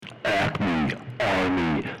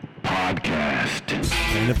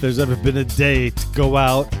And if there's ever been a day to go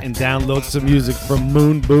out and download some music from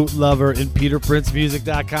Moon Boot Lover and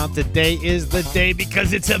PeterPrinceMusic.com, today is the day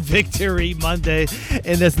because it's a Victory Monday,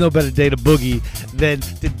 and there's no better day to boogie than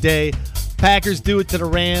today. Packers do it to the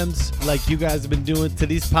Rams like you guys have been doing to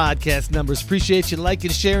these podcast numbers. Appreciate you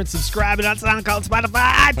liking, sharing, subscribing on SoundCloud,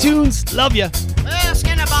 Spotify, iTunes. Love you. Well, it's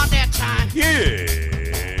getting about that time. Yeah,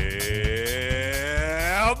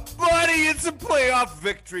 buddy, it's a playoff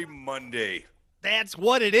Victory Monday. That's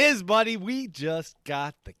what it is, buddy. We just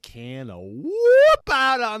got the can of whoop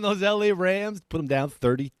out on those LA Rams. Put them down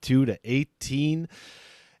 32-18.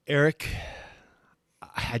 Eric,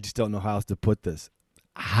 I just don't know how else to put this.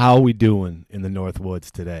 How we doing in the Northwoods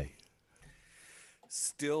today?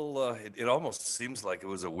 Still, it almost seems like it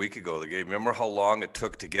was a week ago, the game. Remember how long it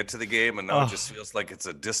took to get to the game? And now it just feels like it's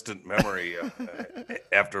a distant memory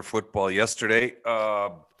after football yesterday.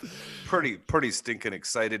 Pretty stinking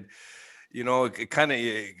excited. You know, it kind of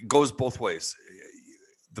goes both ways.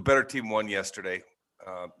 The better team won yesterday.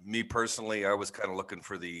 Me personally, I was kind of looking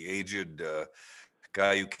for the aged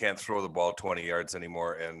guy who can't throw the ball 20 yards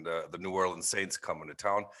anymore, and the New Orleans Saints coming to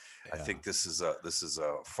town. Yeah. I think this is a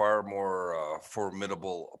far more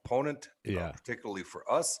formidable opponent, particularly for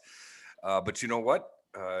us. But you know what?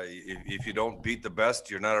 If you don't beat the best,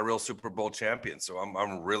 you're not a real Super Bowl champion. So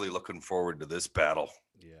I'm really looking forward to this battle.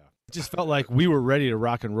 Yeah, it just felt like we were ready to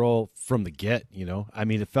rock and roll from the get. You know, I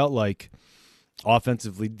mean, it felt like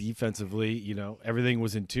offensively, defensively, you know, everything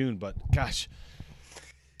was in tune. But gosh.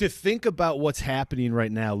 To think about what's happening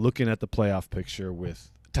right now, looking at the playoff picture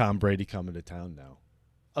with Tom Brady coming to town now.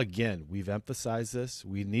 Again, we've emphasized this.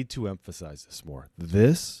 We need to emphasize this more.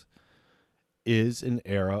 This is an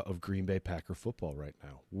era of Green Bay Packer football right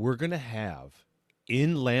now. We're going to have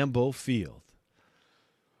in Lambeau Field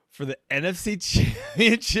for the NFC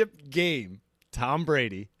Championship game, Tom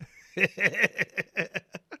Brady and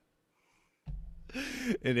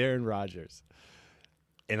Aaron Rodgers.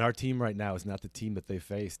 And our team right now is not the team that they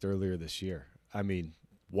faced earlier this year. I mean,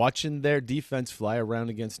 watching their defense fly around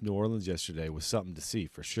against New Orleans yesterday was something to see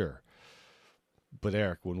for sure. But,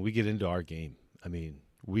 Eric, when we get into our game, I mean,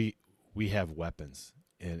 we have weapons,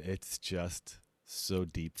 and it's just so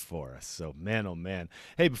deep for us. So, man, oh, man.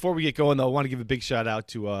 Hey, before we get going, though, I want to give a big shout-out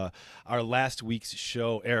to our last week's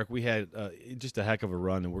show. Eric, we had just a heck of a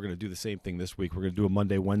run, and we're going to do the same thing this week. We're going to do a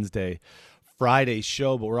Monday, Wednesday, Friday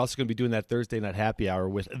show, but we're also going to be doing that Thursday night happy hour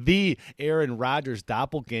with the Aaron Rodgers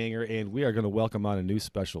doppelganger, and we are going to welcome on a new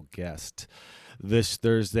special guest this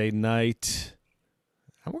Thursday night.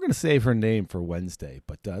 And we're going to save her name for Wednesday,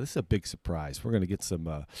 but this is a big surprise. We're going to get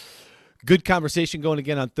some good conversation going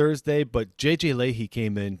again on Thursday, but J.J. Leahy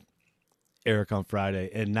came in, Eric, on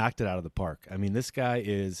Friday and knocked it out of the park. I mean, this guy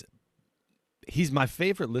he's my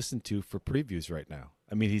favorite listen to for previews right now.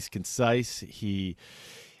 I mean, he's concise.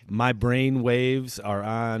 My brain waves are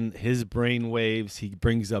on his brain waves. He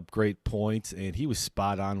brings up great points, and he was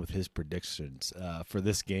spot on with his predictions for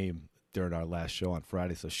this game during our last show on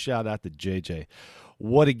Friday. So shout out to JJ.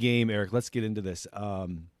 What a game, Eric. Let's get into this.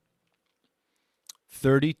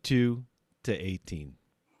 32-18.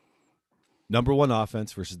 Number one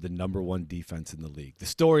offense versus the number one defense in the league. The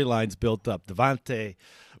storyline's built up. Devontae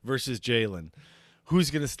versus Jalen. Who's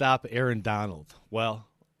going to stop Aaron Donald? Well,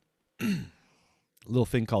 a little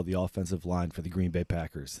thing called the offensive line for the Green Bay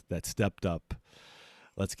Packers that stepped up.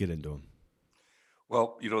 Let's get into them.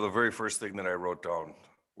 Well, you know, the very first thing that I wrote down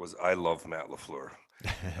was I love Matt LaFleur.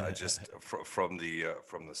 Just from the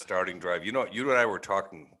starting drive. You know, you and I were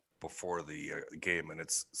talking before the game, and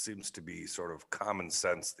it seems to be sort of common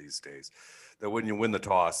sense these days that when you win the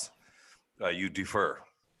toss, you defer.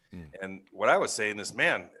 And what I was saying is,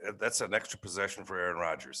 man, that's an extra possession for Aaron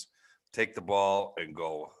Rodgers. Take the ball and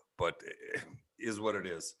go. But is what it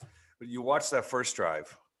is. But you watch that first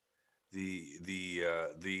drive, the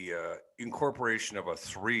incorporation of a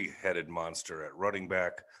three-headed monster at running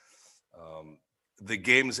back. The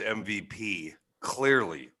game's MVP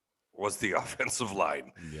clearly was the offensive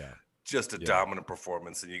line. Yeah, just a dominant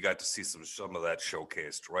performance, and you got to see some of that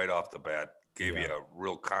showcased right off the bat. Gave you a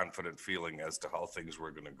real confident feeling as to how things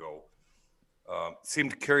were going to go.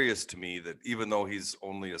 Seemed curious to me that even though he's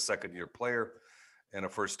only a second-year player and a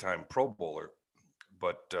first-time Pro Bowler,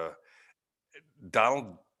 but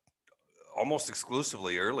Donald almost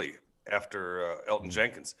exclusively early after Elton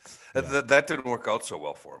Jenkins. That didn't work out so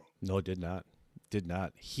well for him. No, it did not. Did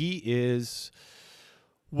not. He is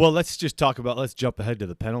Well, let's jump ahead to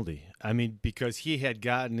the penalty. I mean, because he had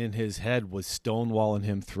gotten in his head was stonewalling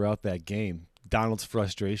him throughout that game. Donald's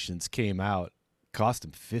frustrations came out, cost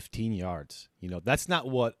him 15 yards. You know, that's not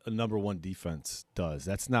what a number one defense does.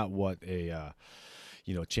 That's not what a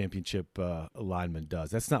championship lineman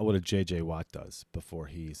does. That's not what a J.J. Watt does before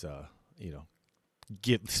he's,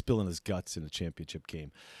 spilling his guts in a championship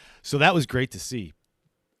game. So that was great to see.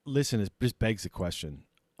 Listen, it just begs the question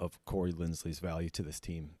of Corey Linsley's value to this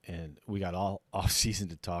team, and we got all off season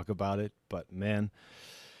to talk about it. But man,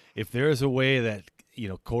 if there is a way that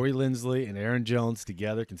Corey Linsley and Aaron Jones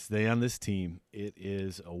together can stay on this team, it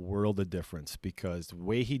is a world of difference, because the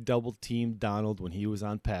way he double teamed Donald when he was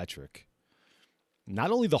on Patrick,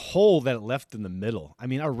 not only the hole that it left in the middle. I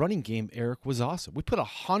mean, our running game, Eric, was awesome. We put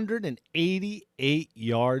 188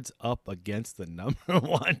 yards up against the number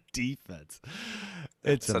one defense.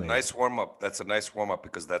 It's a nice warm up. That's a nice warm up,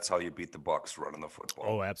 because that's how you beat the Bucs, running the football.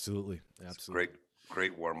 Oh, absolutely.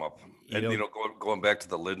 Great warm up. And going back to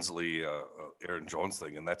the Linsley Aaron Jones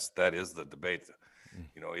thing, and that is the debate.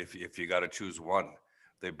 If you got to choose one,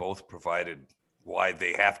 they both provided why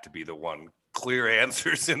they have to be the one. Clear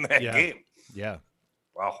answers in that game. Yeah.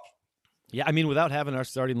 Wow. Yeah, I mean, without having our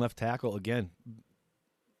starting left tackle, again,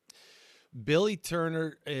 Billy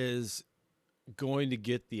Turner is going to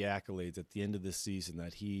get the accolades at the end of this season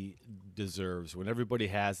that he deserves, when everybody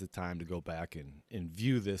has the time to go back and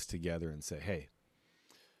view this together and say, hey,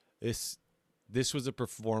 this was a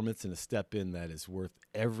performance and a step in that is worth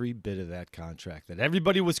every bit of that contract that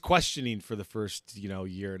everybody was questioning for the first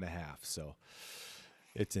year and a half. So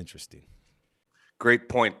it's interesting. Great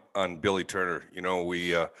point on Billy Turner.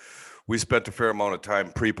 We spent a fair amount of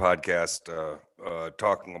time pre-podcast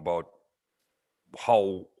talking about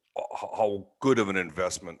how good of an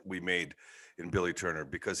investment we made in Billy Turner,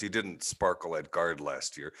 because he didn't sparkle at guard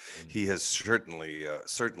last year. He has certainly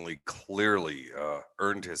clearly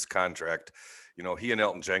earned his contract. He and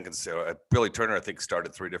Elton Jenkins, Billy Turner, I think,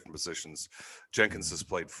 started 3 different positions. Jenkins has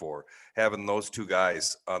played 4. Having those 2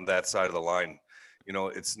 guys on that side of the line,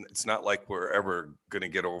 it's not like we're ever going to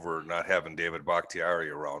get over not having David Bakhtiari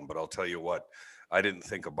around. But I'll tell you what, I didn't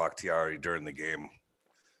think of Bakhtiari during the game.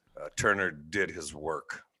 Turner did his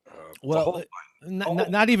work.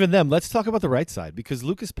 Not even them. Let's talk about the right side, because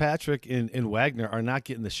Lucas Patrick and Wagner are not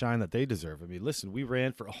getting the shine that they deserve. I mean, listen, we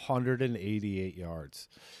ran for 188 yards.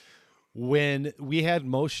 When we had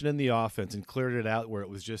motion in the offense and cleared it out where it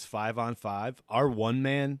was just 5-on-5, our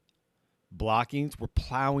one-man blockings were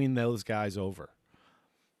plowing those guys over.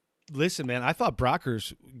 Listen, man, I thought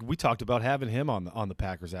Brockers, we talked about having him on the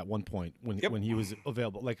Packers at one point when he was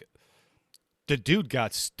available. Like, the dude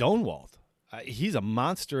got stonewalled. He's a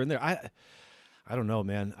monster in there. I don't know,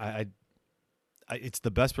 man. It's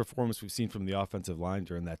the best performance we've seen from the offensive line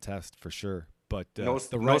during that test for sure. But no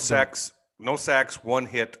sacks, 1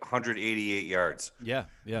 hit, 188 yards. Yeah.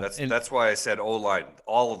 That's why I said O-line,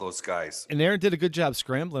 all of those guys. And Aaron did a good job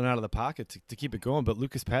scrambling out of the pocket to keep it going. But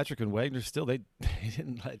Lucas Patrick and Wagner still, they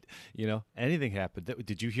didn't let anything happen.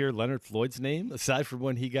 Did you hear Leonard Floyd's name aside from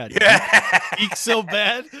when he got geeked so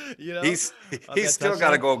bad? He's still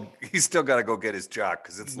got to go. He's still got to go get his jock,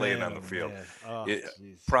 because it's laying on the field. Oh,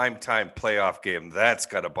 prime time playoff game. That's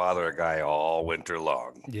got to bother a guy all winter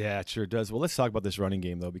long. Yeah, it sure does. Well, let's talk about this running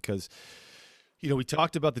game though, because we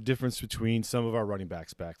talked about the difference between some of our running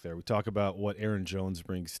backs back there. We talk about what Aaron Jones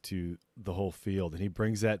brings to the whole field, and he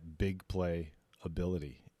brings that big play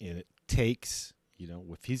ability. And it takes,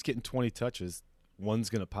 if he's getting 20 touches, one's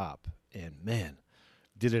going to pop. And man,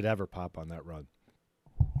 did it ever pop on that run.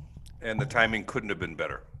 And the timing couldn't have been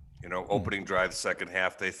better. Opening drive, second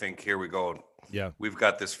half, they think, here we go. Yeah, we've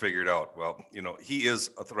got this figured out. Well, he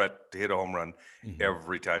is a threat to hit a home run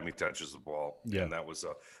every time he touches the ball. Yeah. And that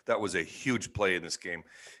was a huge play in this game.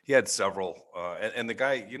 He had several, and the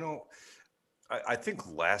guy, I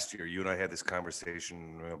think last year you and I had this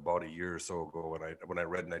conversation about a year or so ago when I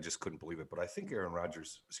read, and I just couldn't believe it. But I think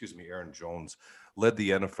Aaron Jones led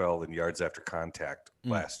the NFL in yards after contact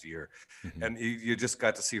last year, and you just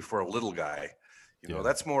got to see, for a little guy.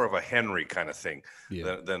 That's more of a Henry kind of thing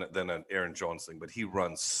than an Aaron Jones thing. But he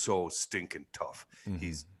runs so stinking tough.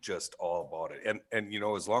 He's just all about it. And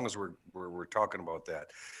as long as we're talking about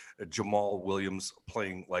that, Jamal Williams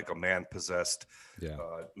playing like a man possessed.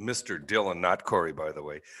 Mr. Dillon, not Corey, by the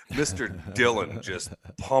way. Mr. Dillon just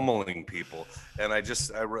pummeling people. And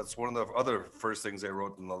it's one of the other first things I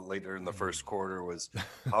wrote later in the first quarter was,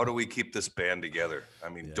 how do we keep this band together? I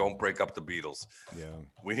mean, don't break up the Beatles. Yeah,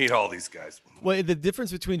 we need all these guys. Well, the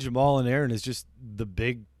difference between Jamal and Aaron is just the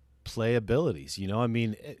big play abilities. I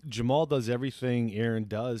mean, Jamal does everything Aaron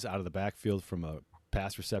does out of the backfield from a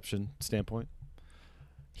pass reception standpoint.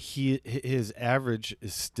 His average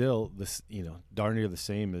is still darn near the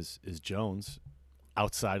same as Jones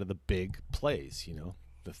outside of the big plays.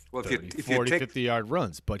 the Well, 30, if you 40, take 50-yard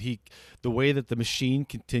runs. But the way that the machine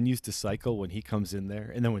continues to cycle when he comes in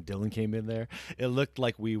there, and then when Dylan came in there, it looked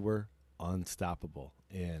like we were unstoppable.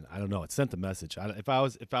 And I don't know, it sent a message. If I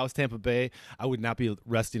was Tampa Bay, I would not be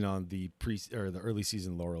resting on the the early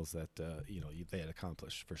season laurels that they had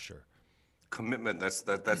accomplished for sure. commitment, that's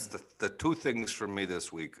the two things for me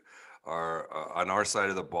this week are on our side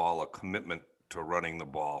of the ball, a commitment to running the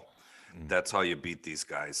ball. That's how you beat these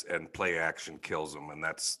guys, and play action kills them. And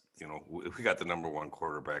that's, we got the number one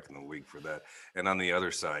quarterback in the league for that. And on the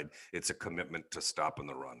other side, it's a commitment to stopping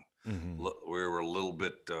the run. We were a little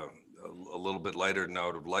bit lighter than I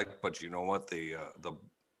would have liked, but you know what? The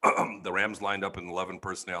the Rams lined up in 11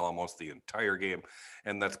 personnel almost the entire game,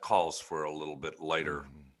 and that calls for a little bit lighter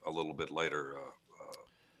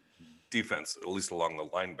defense, at least along the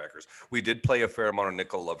linebackers. We did play a fair amount of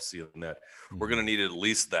nickel. Love seeing that. We're going to need at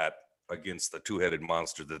least that against the two-headed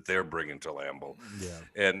monster that they're bringing to Lambeau. Yeah.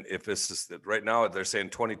 And if this is right now, they're saying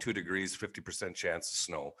 22 degrees, 50% chance of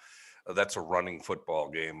snow. That's a running football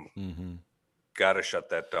game. Got to shut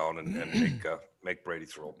that down and make Brady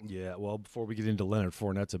throw. Yeah, well, before we get into Leonard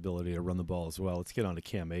Fournette's ability to run the ball as well, let's get on to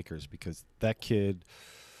Cam Akers, because that kid,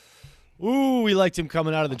 we liked him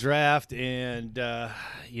coming out of the draft. And,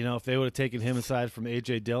 if they would have taken him aside from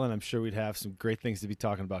A.J. Dillon, I'm sure we'd have some great things to be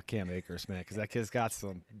talking about Cam Akers, man, because that kid's got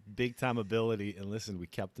some big-time ability. And, listen, we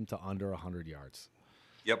kept him to under 100 yards.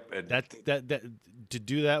 Yep. And That to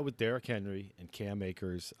do that with Derrick Henry and Cam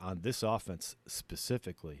Akers on this offense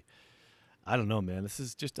specifically, I don't know, man. This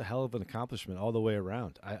is just a hell of an accomplishment all the way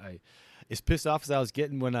around. I as pissed off as I was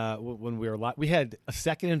getting when we had a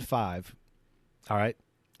 2nd and 5. All right,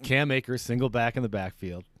 Cam Akers single back in the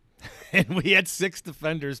backfield, and we had 6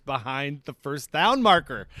 defenders behind the first down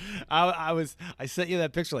marker. I sent you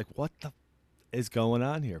that picture, like, what the is going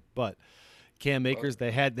on here? But Cam Akers,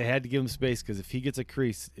 they had to give him space, because if he gets a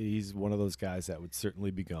crease, he's one of those guys that would certainly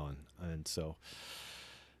be gone. And so,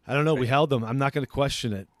 I don't know. We held them. I'm not going to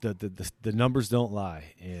question it. The numbers don't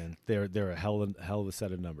lie, and they're a hell of a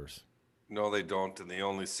set of numbers. No, they don't. And the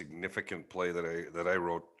only significant play that I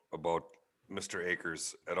wrote about Mr.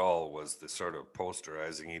 Akers at all was the sort of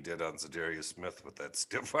posterizing he did on Zadarius Smith with that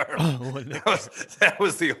stiff arm. That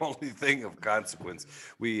was the only thing of consequence.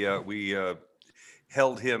 We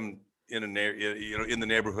held him in the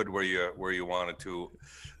neighborhood where you wanted to.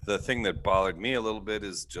 The thing that bothered me a little bit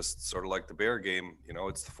is just sort of like the Bear game.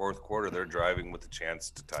 It's the fourth quarter. They're driving with a chance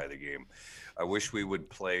to tie the game. I wish we would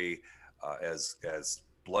play as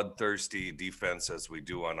bloodthirsty defense as we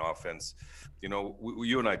do on offense.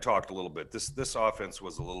 You and I talked a little bit. This offense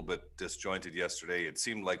was a little bit disjointed yesterday. It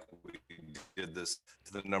seemed like we did this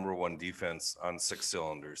to the number one defense on 6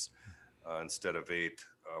 cylinders instead of 8.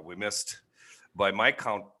 We missed, by my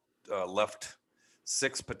count, left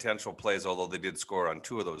 6 potential plays, although they did score on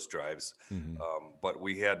 2 of those drives. But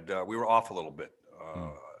we were off a little bit.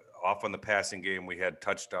 Off on the passing game. We had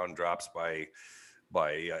touchdown drops by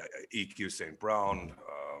EQ St. Brown,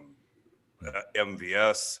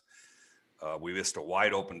 MVS. We missed a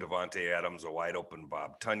wide open Devontae Adams, a wide open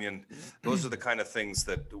Bob Tunyon. Those are the kind of things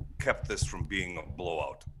that kept this from being a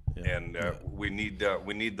blowout. And we need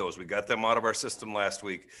those. We got them out of our system last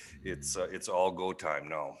week. It's all go time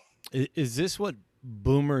now. Is this what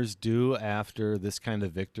boomers do after this kind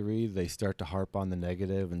of victory? They start to harp on the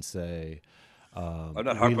negative and say, I'm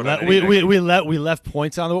not harping on anything. we left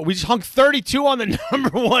points on the board. We just hung 32 on the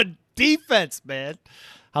number one defense, man.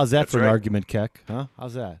 How's that for an argument, Keck? Huh?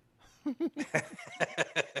 How's that?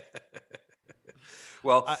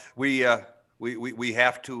 Well, we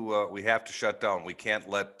have to shut down. We can't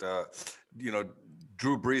let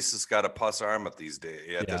Drew Brees has got a pus arm at this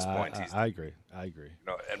point. I agree.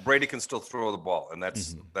 And Brady can still throw the ball, and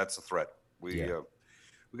that's a threat. We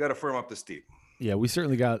got to firm up this team. Yeah, we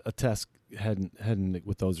certainly got a test heading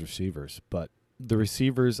with those receivers, but the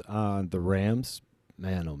receivers on the Rams,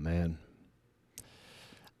 man, oh man.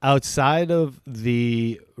 Outside of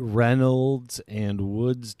the Reynolds and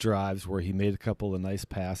Woods drives where he made a couple of nice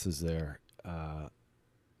passes there,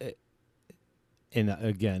 and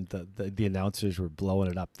again, the announcers were blowing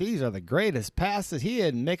it up. These are the greatest passes. He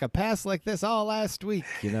didn't make a pass like this all last week,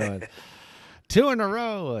 2 in a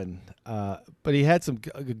row. And but he had some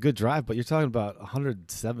good drive. But you're talking about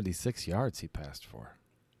 176 yards he passed for.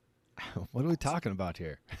 What are we talking about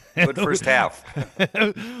here? Good first half. What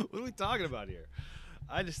are we talking about here?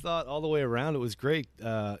 I just thought all the way around it was great.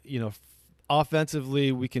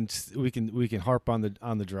 Offensively, we can harp on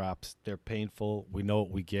the drops. They're painful. We know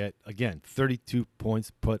what we get. Again, 32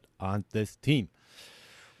 points put on this team.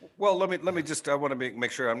 Well, let me just. I want to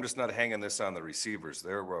make sure I'm just not hanging this on the receivers.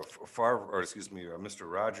 There were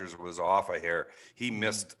Mr. Rogers was off a hair. He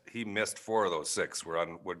missed 4 of those 6. Were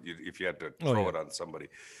on if you had to Oh, throw yeah. it on somebody.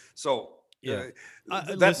 So Yeah.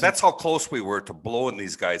 that's Listen, how close we were to blowing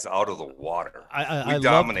these guys out of the water. I We loved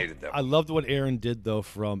dominated them. I loved what Aaron did though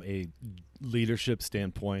from a leadership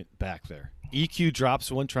standpoint back there. EQ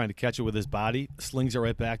drops one trying to catch it with his body, slings it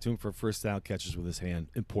right back to him for a first down, catches with his hand.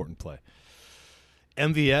 Important play.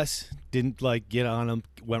 MVS didn't get on him,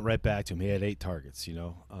 went right back to him. He had 8 targets,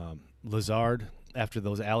 Lazard, after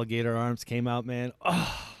those alligator arms came out, man.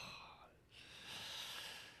 Oh,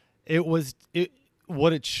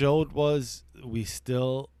 what it showed was we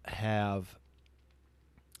still have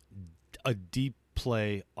a deep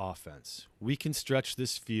play offense. We can stretch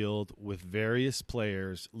this field with various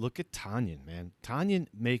players. Look at Tanyan, man. Tanyan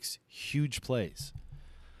makes huge plays.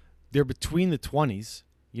 They're between the 20s,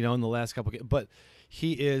 in the last couple of games, but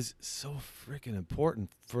he is so freaking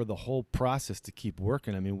important for the whole process to keep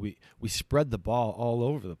working. I mean, we spread the ball all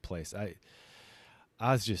over the place. I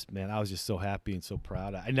was just so happy and so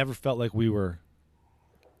proud. I never felt like we were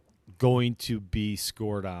going to be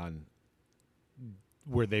scored on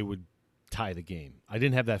where they would tie the game. I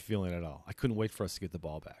didn't have that feeling at all. I couldn't wait for us to get the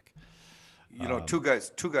ball back. Two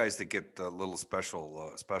guys that get little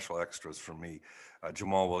special extras from me,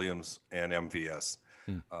 Jamal Williams and MVS.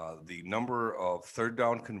 The number of third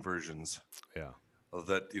down conversions. Yeah.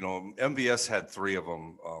 That MVS had 3 of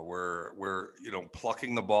them where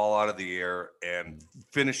plucking the ball out of the air and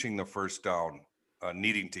finishing the first down,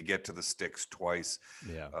 needing to get to the sticks twice.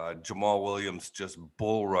 Yeah. Jamal Williams just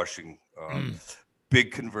bull rushing,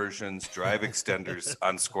 big conversions, drive extenders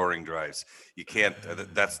on scoring drives. You can't.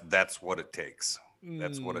 That's what it takes.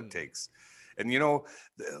 That's what it takes. And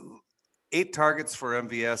 8 targets for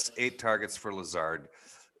MVS, 8 targets for Lazard.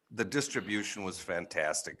 The distribution was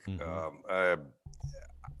fantastic. Like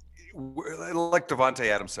Devontae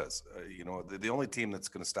Adams says, the only team that's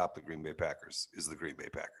going to stop the Green Bay Packers is the Green Bay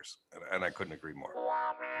Packers. And I couldn't agree more.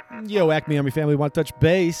 Yo, Acme Army family, want to touch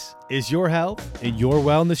base? Is your health and your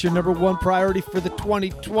wellness your number one priority for the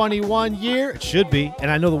 2021 year? It should be. And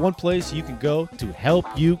I know the one place you can go to help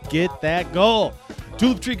you get that goal.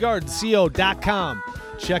 TulipTreeGardensCO.com.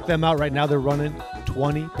 Check them out right now. They're running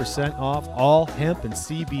 20% off all hemp and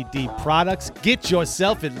CBD products. Get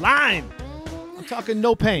yourself in line. I'm talking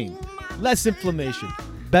no pain, less inflammation,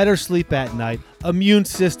 better sleep at night, immune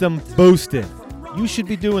system boosted. You should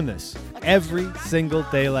be doing this every single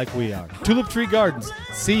day like we are.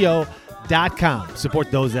 TulipTreeGardensCO.com.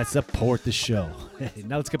 Support those that support the show.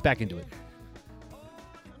 Now let's get back into it.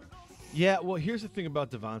 Yeah, well, here's the thing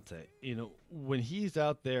about Devontae. When he's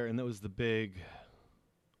out there, and that was the big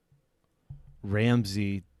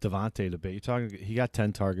Ramsey Devontae debate. You're talking. He got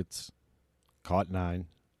 10 targets, caught 9,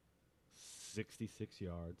 66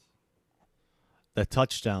 yards. The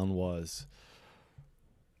touchdown was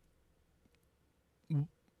a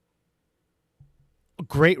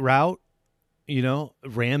great route.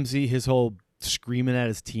 Ramsey, his whole screaming at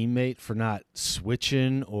his teammate for not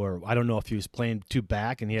switching, or I don't know if he was playing 2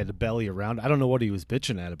 back and he had to belly around. I don't know what he was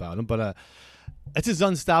bitching at about him, but it's as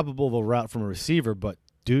unstoppable of a route from a receiver. But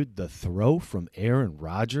dude, the throw from Aaron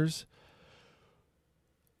Rodgers.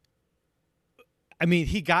 I mean,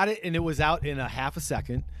 he got it, and it was out in a half a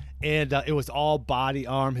second, and it was all body,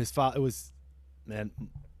 arm. It was, man,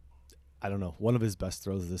 I don't know, one of his best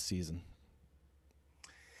throws this season.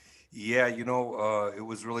 Yeah, it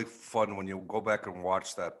was really fun when you go back and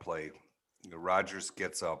watch that play. Rodgers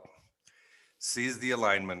gets up, sees the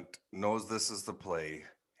alignment, knows this is the play,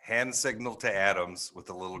 hand signal to Adams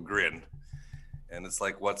with a little grin. And it's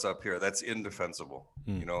like, what's up here? That's indefensible.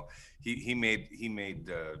 He made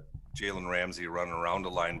Jalen Ramsey run around a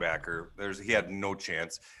linebacker. He had no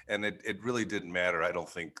chance, and it really didn't matter. I don't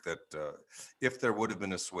think that if there would have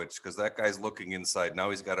been a switch, because that guy's looking inside. Now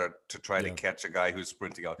he's got to try to catch a guy who's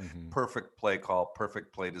sprinting out. Perfect play call,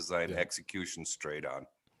 perfect play design, execution straight on.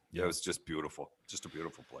 Yeah, it was just beautiful. Just a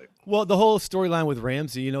beautiful play. Well, the whole storyline with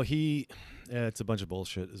Ramsey, it's a bunch of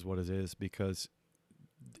bullshit is what it is, because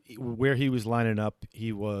where he was lining up,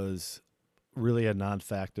 he was really a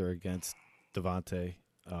non-factor against Devontae.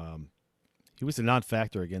 He was a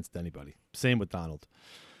non-factor against anybody. Same with Donald.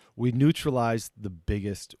 We neutralized the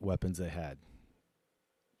biggest weapons they had.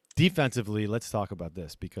 Defensively, let's talk about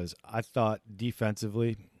this, because I thought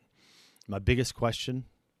defensively, my biggest question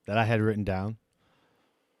that I had written down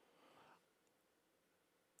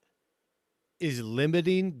is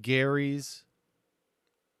limiting Gary's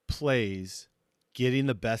plays getting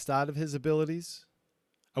the best out of his abilities?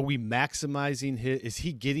 Are we maximizing is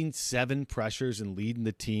he getting 7 pressures and leading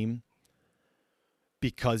the team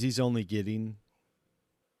because he's only getting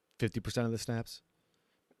 50% of the snaps?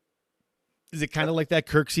 Is it kind of like that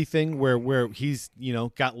Kirksey thing where he's,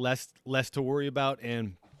 got less to worry about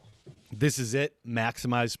and this is it,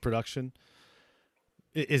 maximize production?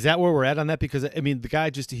 Is that where we're at on that? Because, I mean, the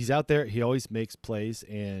guy he's out there, he always makes plays,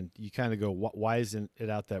 and you kind of go, why isn't it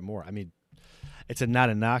out there more? I mean, it's not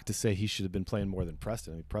a knock to say he should have been playing more than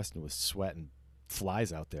Preston. I mean, Preston was sweating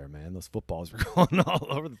flies out there, man. Those footballs were going all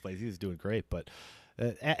over the place. He was doing great. But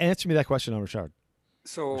answer me that question on Richard.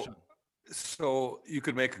 So you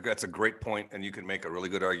could that's a great point, and you can make a really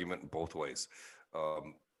good argument both ways.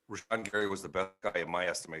 Rashawn Gary was the best guy, in my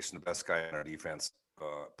estimation, the best guy in our defense,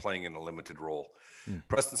 playing in a limited role.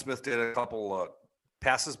 Preston Smith did a couple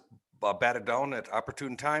passes batted down at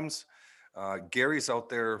opportune times. Gary's out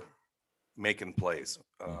there making plays.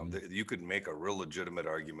 You could make a real legitimate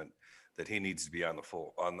argument that he needs to be on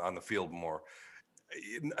the field more,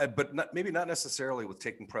 but maybe not necessarily with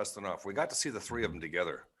taking Preston off. We got to see the three of them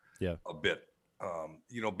together a bit.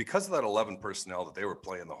 Because of that 11 personnel that they were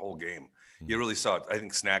playing the whole game, you really saw it. I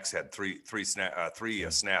think Snacks had three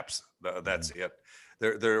snaps. That's it.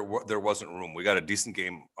 There wasn't room. We got a decent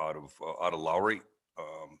game out of Lowry,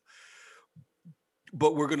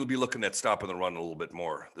 but we're going to be looking at stopping the run a little bit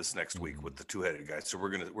more this next week with the two-headed guys. So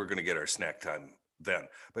we're gonna get our snack time then.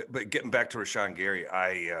 But getting back to Rashawn Gary,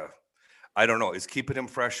 I don't know. Is keeping him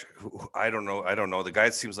fresh? I don't know. The guy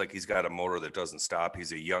seems like he's got a motor that doesn't stop.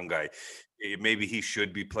 He's a young guy. Maybe he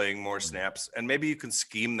should be playing more snaps, and maybe you can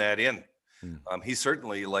scheme that in. He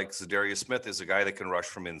certainly, like Zadarius Smith, is a guy that can rush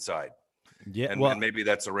from inside. Yeah, and maybe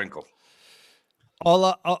that's a wrinkle.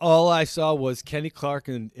 All I saw was Kenny Clark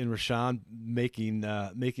and Rashawn making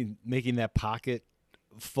that pocket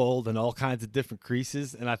fold in all kinds of different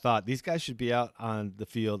creases, and I thought these guys should be out on the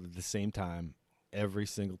field at the same time every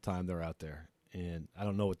single time they're out there. And I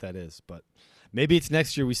don't know what that is, but maybe it's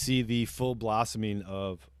next year we see the full blossoming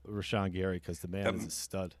of Rashawn Gary, because the man is a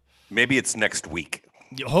stud. Maybe it's next week.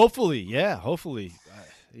 Hopefully.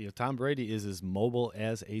 Tom Brady is as mobile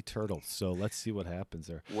as a turtle, so let's see what happens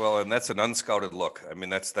there. Well, and that's an unscouted look. I mean,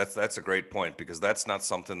 that's a great point, because that's not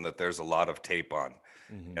something that there's a lot of tape on.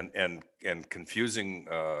 And confusing.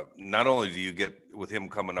 Not only do you get with him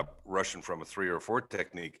coming up rushing from a 3 or 4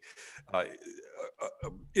 technique,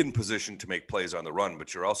 in position to make plays on the run,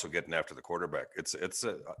 but you're also getting after the quarterback.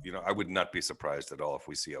 I would not be surprised at all if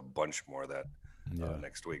we see a bunch more of that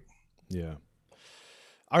next week. Yeah,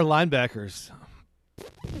 our linebackers.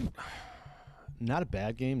 Not a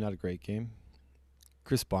bad game, not a great game.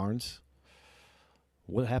 Chris Barnes.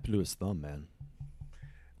 What happened to his thumb, man?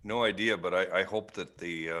 No idea, but I hope that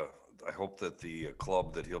the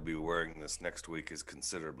club that he'll be wearing this next week is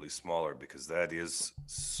considerably smaller, because that is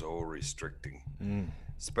so restricting,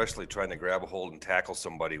 especially trying to grab a hold and tackle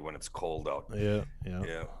somebody when it's cold out. Yeah.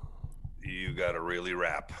 You got to really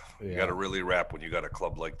wrap. You got to really wrap when you got a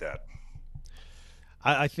club like that.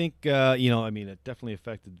 I think it definitely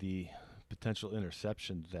affected the potential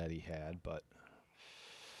interception that he had, but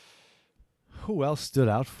who else stood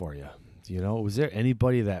out for you? Was there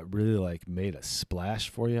anybody that really made a splash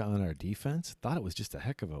for you on our defense? Thought it was just a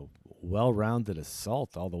heck of a well-rounded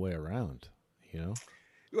assault all the way around.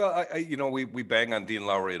 Well, we bang on Dean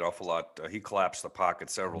Lowry an awful lot. He collapsed the pocket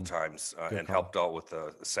several times and helped out with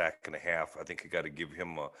a sack and a half. I think you got to give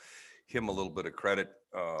him a little bit of credit.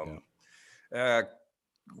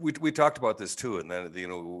 We talked about this too, and then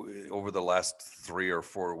over the last 3 or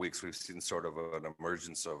 4 weeks, we've seen sort of an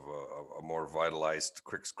emergence of a more vitalized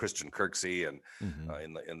Christian Kirksey, and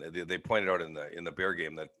they pointed out in the Bear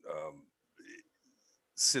game that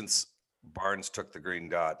since Barnes took the green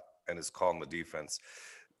dot and is calling the defense,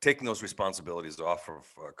 taking those responsibilities off of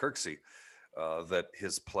Kirksey, that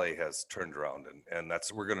his play has turned around, and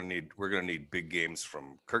that's we're gonna need big games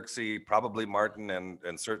from Kirksey, probably Martin,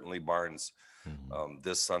 and certainly Barnes.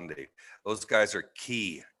 This Sunday. Those guys are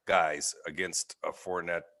key guys against a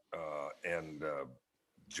Fournette and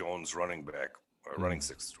Jones running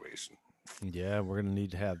situation. Yeah, we're going to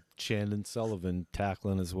need to have Chandon Sullivan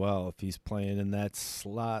tackling as well if he's playing in that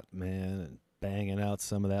slot, man, and banging out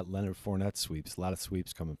some of that Leonard Fournette sweeps. A lot of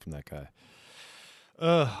sweeps coming from that guy.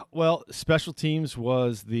 Well, special teams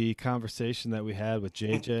was the conversation that we had with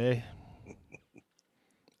JJ.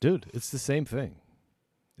 Dude, it's the same thing.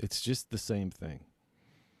 It's just the same thing.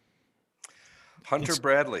 Hunter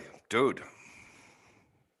Bradley, dude,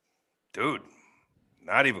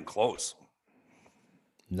 not even close.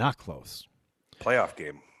 Not close. Playoff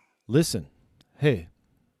game. Listen, hey,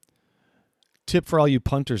 tip for all you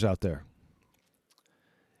punters out there.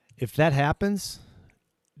 If that happens,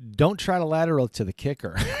 don't try to lateral to the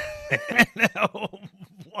kicker. No,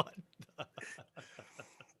 what?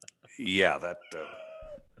 Yeah, that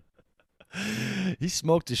He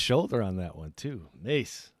smoked his shoulder on that one too.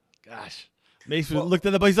 Mace, gosh, Mace well, looked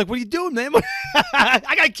at the ball. He's like, "What are you doing, man?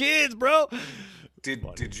 I got kids, bro."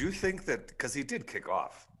 did you think that because he did kick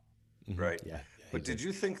off, right? Yeah, he But did did.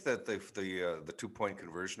 you think that the 2 point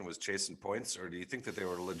conversion was chasing points, or do you think that they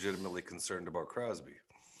were legitimately concerned about Crosby?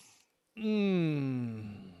 I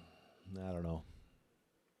don't know.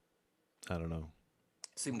 I don't know.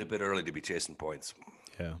 Seemed a bit early to be chasing points.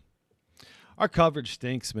 Yeah, our coverage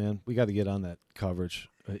stinks, man. We got to get on that coverage.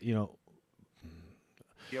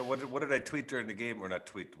 Yeah, what did I tweet during the game, or not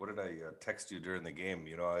tweet? What did I text you during the game?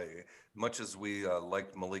 Much as we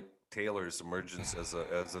liked Malik Taylor's emergence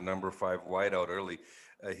as a number 5 wideout early,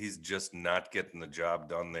 he's just not getting the job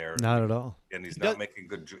done there, Not at all. and he's He not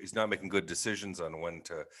does. making good decisions on when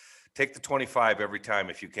to take the 25 every time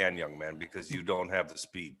if you can, young man, because you don't have the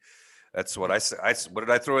speed. That's what I said. What did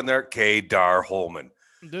I throw in there? K. Dar Holman.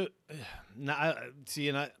 Dude, see,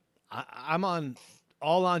 and I'm on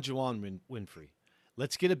all on Juwan Winfrey.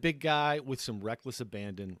 Let's get a big guy with some reckless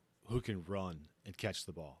abandon who can run and catch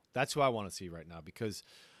the ball. That's who I want to see right now because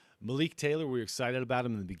Malik Taylor, we were excited about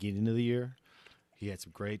him in the beginning of the year. He had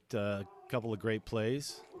some couple of great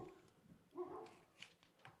plays.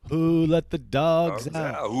 Who let the dogs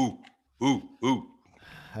out? Ooh.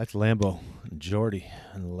 That's Lambeau and Jordy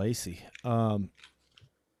and Lacey.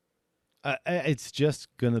 It's just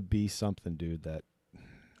going to be something, dude, that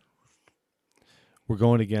we're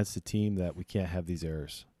going against a team that we can't have these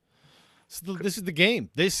errors. So this is the game.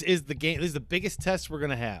 This is the game. This is the biggest test we're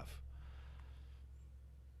going to have.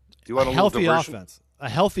 Do you want A a healthy little diversion? offense, a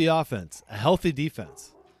healthy offense, a healthy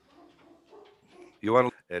defense.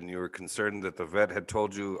 And you were concerned that the vet had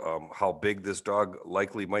told you how big this dog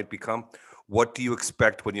likely might become. What do you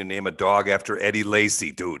expect when you name a dog after Eddie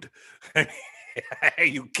Lacy, dude? Are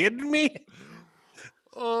you kidding me?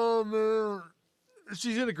 Oh man,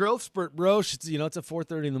 she's in a growth spurt, bro. She's, it's a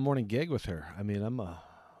 4:30 in the morning gig with her. I mean,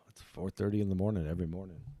 it's 4:30 in the morning every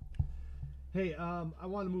morning. Hey, I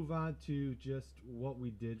want to move on to just what we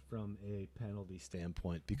did from a penalty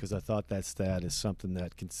standpoint because I thought that stat is something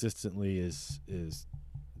that consistently is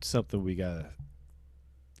something we gotta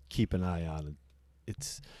keep an eye on.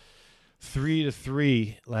 It's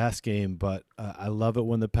 3-3 last game, but I love it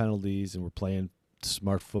when the penalties and we're playing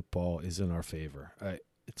smart football is in our favor.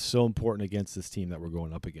 It's so important against this team that we're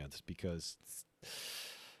going up against because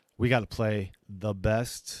we got to play the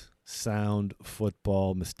best sound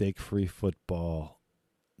football, mistake-free football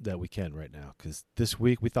that we can right now. Because this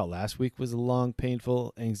week, we thought last week was a long,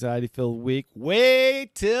 painful, anxiety-filled week.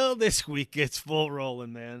 Wait till this week gets full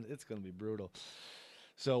rolling, man. It's going to be brutal.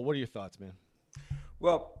 So what are your thoughts, man?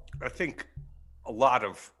 Well, I think a lot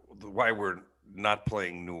of why we're not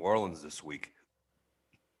playing New Orleans this week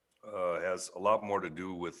has a lot more to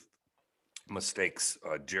do with mistakes.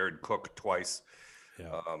 Jared Cook twice.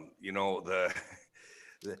 Yeah.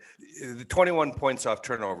 The 21 points off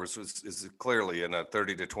turnovers is clearly in a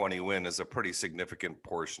 30-20 win is a pretty significant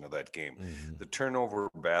portion of that game. Mm-hmm. The turnover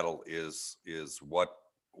battle is what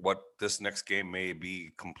this next game may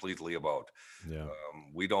be completely about. Yeah.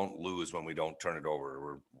 We don't lose when we don't turn it over.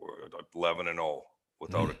 We're 11-0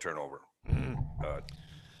 without a turnover.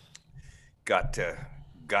 Got to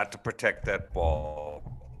protect that ball.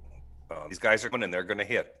 These guys are coming and they're going to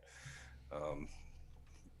hit.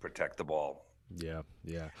 Protect the ball. Yeah.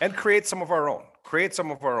 And create some of our own.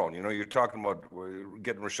 You're talking about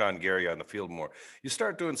getting Rashawn Gary on the field more. You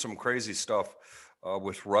start doing some crazy stuff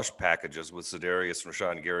with rush packages with Za'Darius and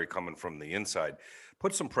Rashawn Gary coming from the inside.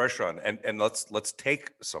 Put some pressure on, and let's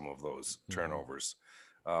take some of those turnovers.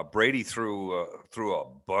 Brady threw a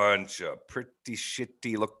bunch of pretty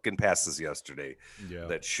shitty looking passes yesterday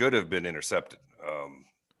that should have been intercepted.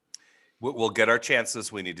 We'll get our chances.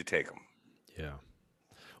 We need to take them. Yeah.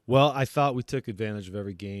 Well, I thought we took advantage of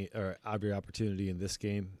every game or every opportunity in this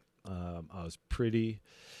game. I was pretty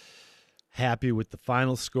happy with the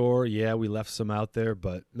final score. Yeah, we left some out there,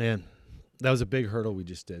 but man, that was a big hurdle we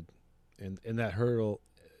just did. And that hurdle,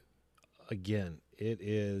 again, it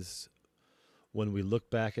is when we look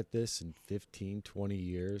back at this in 15, 20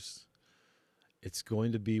 years, it's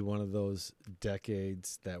going to be one of those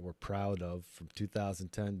decades that we're proud of from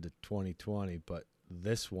 2010 to 2020. But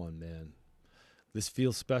this one, man, this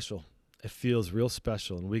feels special. It feels real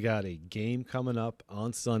special. And we got a game coming up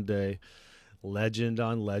on Sunday, legend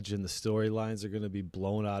on legend. The storylines are going to be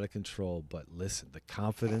blown out of control. But listen, the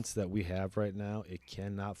confidence that we have right now, it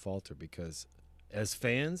cannot falter because as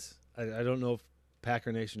fans, I don't know if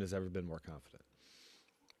Packer Nation has ever been more confident.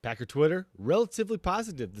 Packer Twitter, relatively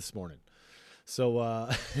positive this morning. So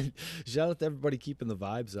shout out to everybody keeping the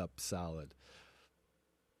vibes up solid.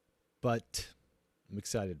 But I'm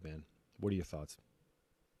excited, man. What are your thoughts?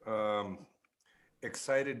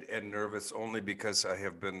 Excited and nervous only because I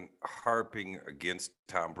have been harping against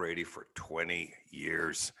Tom Brady for 20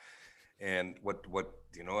 years. And what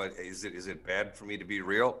is it bad for me to be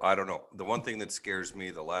real? I don't know. The one thing that scares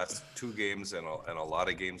me the last two games and a lot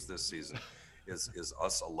of games this season is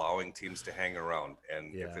us allowing teams to hang around.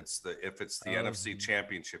 And Yeah. if it's the NFC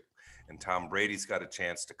Championship and Tom Brady's got a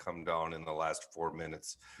chance to come down in the last 4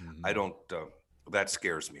 minutes, I don't. That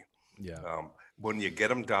scares me. Yeah. When you get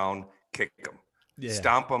them down, kick them, Yeah.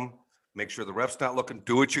 stomp them, make sure the ref's not looking.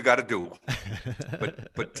 Do what you got to do,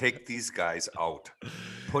 but take these guys out.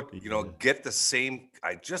 Get the same.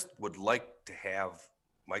 I just would like to have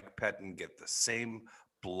Mike Pettin get the same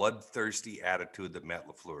bloodthirsty attitude that Matt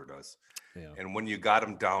LaFleur does. Yeah. And when you got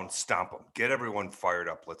him down, stomp him. Get everyone fired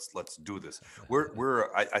up. Let's do this.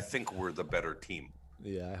 I think we're the better team.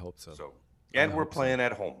 Yeah, I hope so. And we're playing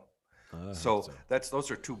at home. So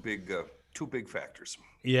those are two big factors.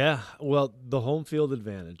 Yeah, well, the home field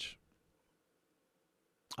advantage.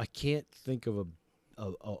 I can't think of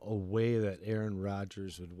a way that Aaron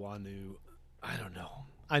Rodgers would want to. I don't know.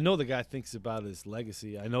 I know the guy thinks about his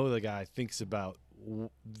legacy. I know the guy thinks about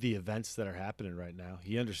the events that are happening right now.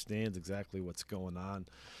 He understands exactly what's going on.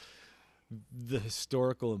 The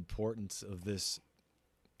historical importance of this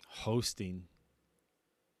hosting.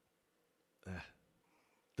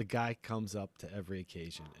 The guy comes up to every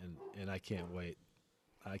occasion, and I can't wait.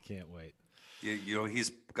 I can't wait.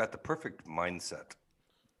 He's got the perfect mindset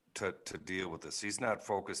to deal with this. He's not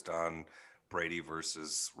focused on Brady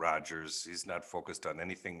versus Rodgers. He's not focused on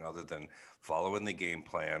anything other than following the game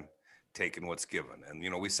plan, taking what's given. And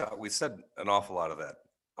we said an awful lot of that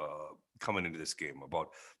coming into this game about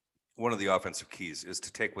one of the offensive keys is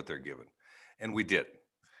to take what they're given, and we did.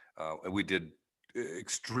 And we did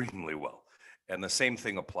extremely well. And the same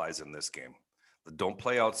thing applies in this game. Don't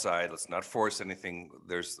play outside. Let's not force anything.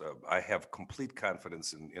 I have complete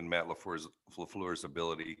confidence in Matt LaFleur's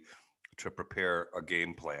ability to prepare a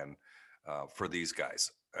game plan for these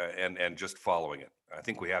guys and just following it. I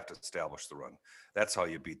think we have to establish the run. That's how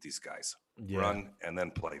you beat these guys. Yeah. Run and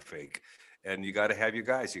then play fake. And you got to have your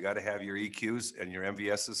guys. You got to have your EQs and your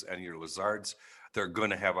MVSs and your Lazards. They're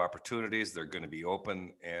going to have opportunities. They're going to be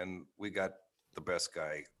open. And we got the best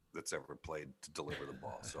guy that's ever played to deliver the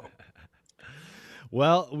ball. So,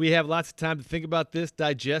 well, we have lots of time to think about this,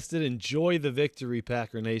 digest it, enjoy the victory,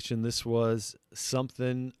 Packer Nation. This was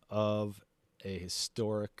something of a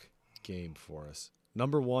historic game for us.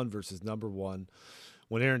 Number one versus number one.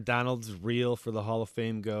 When Aaron Donald's reel for the Hall of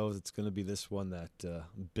Fame goes, it's going to be this one that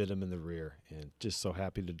bit him in the rear, and just so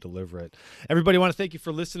happy to deliver it. Everybody, want to thank you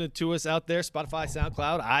for listening to us out there, Spotify,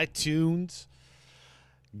 SoundCloud, iTunes,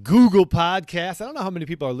 Google Podcasts. I don't know how many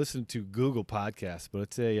people are listening to Google Podcasts,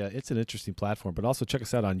 but it's an interesting platform. But also check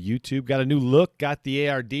us out on YouTube. Got a new look. Got the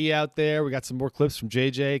ARD out there. We got some more clips from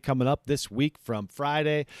JJ coming up this week from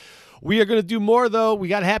Friday. We are going to do more, though. We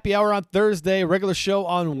got happy hour on Thursday, regular show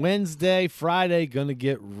on Wednesday. Friday, going to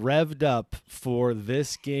get revved up for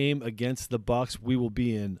this game against the Bucs. We will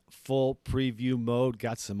be in full preview mode.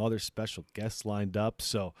 Got some other special guests lined up.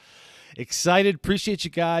 So excited. Appreciate you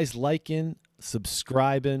guys liking,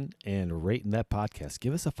 subscribing, and rating that podcast.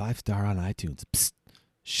 Give us a 5-star on iTunes. Psst.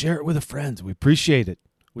 Share it with a friend. We appreciate it.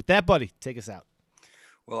 With that, buddy, take us out.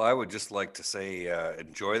 Well, I would just like to say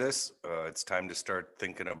enjoy this. It's time to start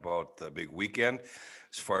thinking about the big weekend.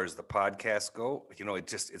 As far as the podcasts go,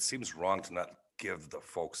 it seems wrong to not give the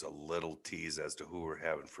folks a little tease as to who we're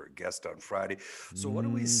having for a guest on Friday. So what do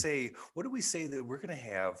we say? What do we say that we're going to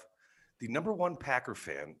have the number one Packer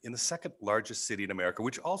fan in the second largest city in America,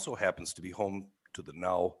 which also happens to be home to the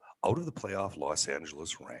now out of the playoff Los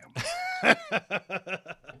Angeles Rams.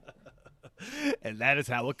 And that is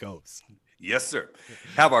how it goes. Yes, sir.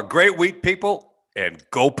 Have a great week, people, and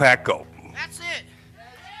go Pack Go. That's it.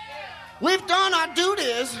 We've done our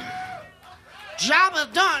duties. Job is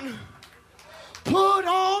done. Put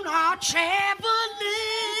on our javelin.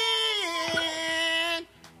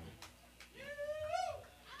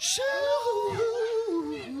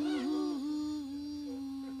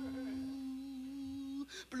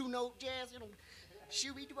 Blue Note Jazz,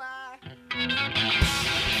 shoo-wee-doo-wah.